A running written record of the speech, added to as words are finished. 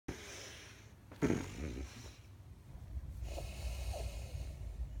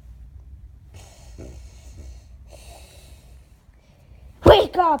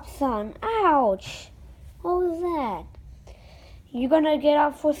Wake up, son. Ouch. What was that? You're gonna get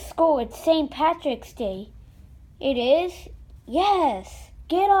up for school. It's St. Patrick's Day. It is? Yes.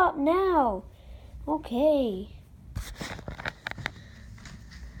 Get up now. Okay.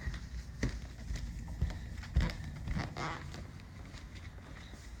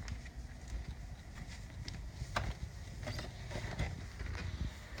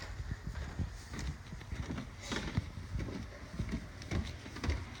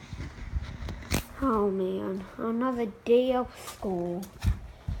 Oh man, another day of school.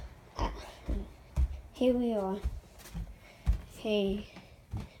 Here we are. Hey.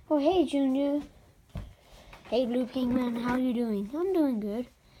 Oh, hey, Junior. Hey, Blue Penguin, how are you doing? I'm doing good.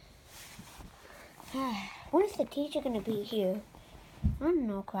 When is the teacher going to be here? I don't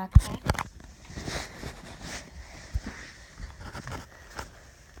know, Quack.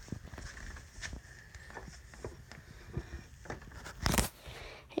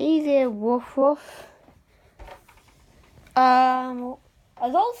 Hey there, Woof Woof. Are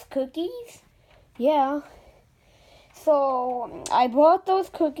those cookies? Yeah. So, I bought those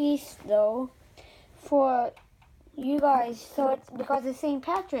cookies, though, for you guys. So, it's because of St.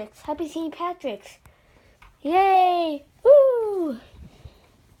 Patrick's. Happy St. Patrick's. Yay! Woo!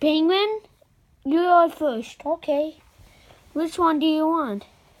 Penguin, you are first. Okay. Which one do you want?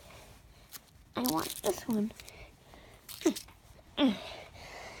 I want this one.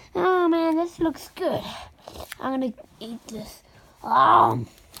 Oh, man, this looks good. I'm going to eat this.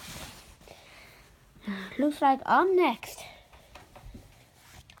 Looks like I'm next.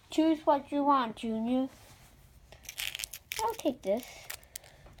 Choose what you want, Junior. I'll take this.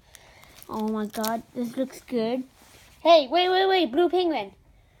 Oh my god, this looks good. Hey, wait, Blue Penguin.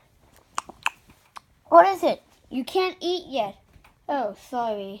 What is it? You can't eat yet. Oh,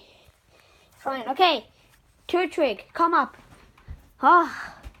 sorry. Fine, okay. Turtwig, come up.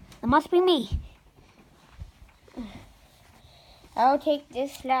 It must be me. I'll take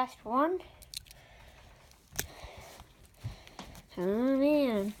this last one. Oh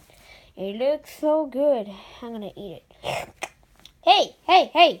man, it looks so good. I'm gonna eat it. Hey,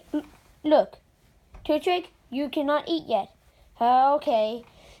 look. Turtwig, you cannot eat yet. Okay.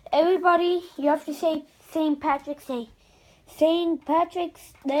 Everybody, you have to say St. Patrick's Day. St.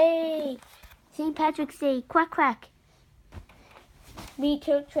 Patrick's Day. St. Patrick's Day. Quack, quack. Me,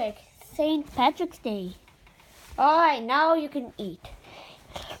 Turtwig. St. Patrick's Day. Alright, now you can eat.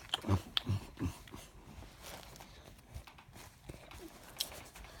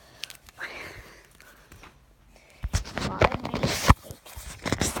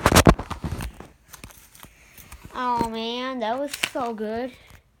 Oh man, that was so good.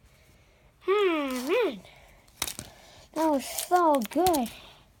 Man, that was so good.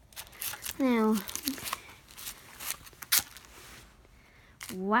 Now,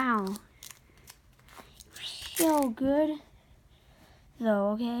 wow, so good. So,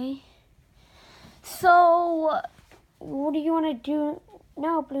 okay. So, what do you want to do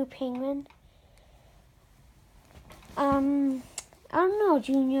now, Blue Penguin? I don't know,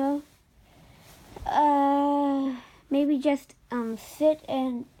 Junior. Maybe just sit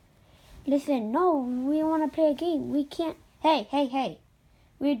and listen. No, we want to play a game. We can't. Hey.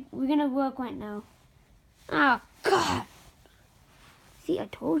 We're gonna work right now. Oh God! See, I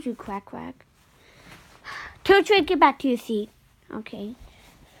told you, Quack Quack. Turtwig, get back to your seat. Okay.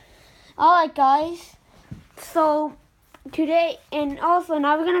 All right, guys. So today, and also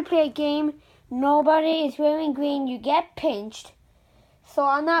now we're gonna play a game. Nobody is wearing green. You get pinched. So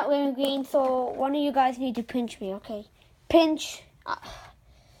I'm not wearing green, so one of you guys need to pinch me, okay? Pinch.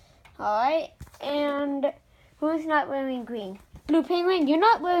 Alright, and who's not wearing green? Blue Penguin, you're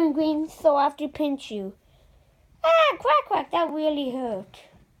not wearing green, so I have to pinch you. Quack, quack, that really hurt.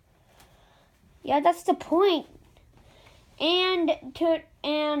 Yeah, that's the point. And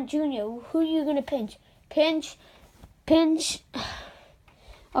Junior, who are you gonna pinch? Pinch.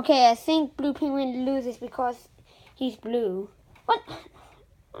 Okay, I think Blue Penguin loses because he's blue. What?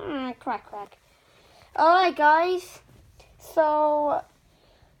 Quack, quack. Alright, guys. So,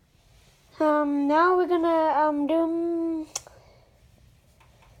 now we're gonna, do,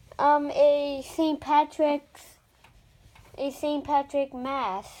 a St. Patrick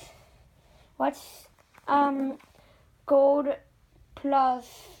mass. What's, gold plus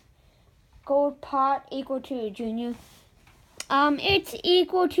gold pot equal to, Junior? It's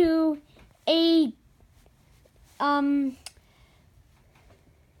equal to a,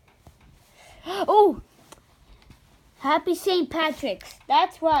 oh, happy St. Patrick's.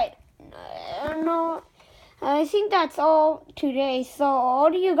 That's right. no, I think that's all today. So all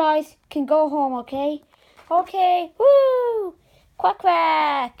of you guys can go home, okay? Okay. Woo! Quack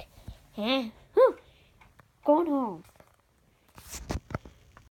quack. Going home.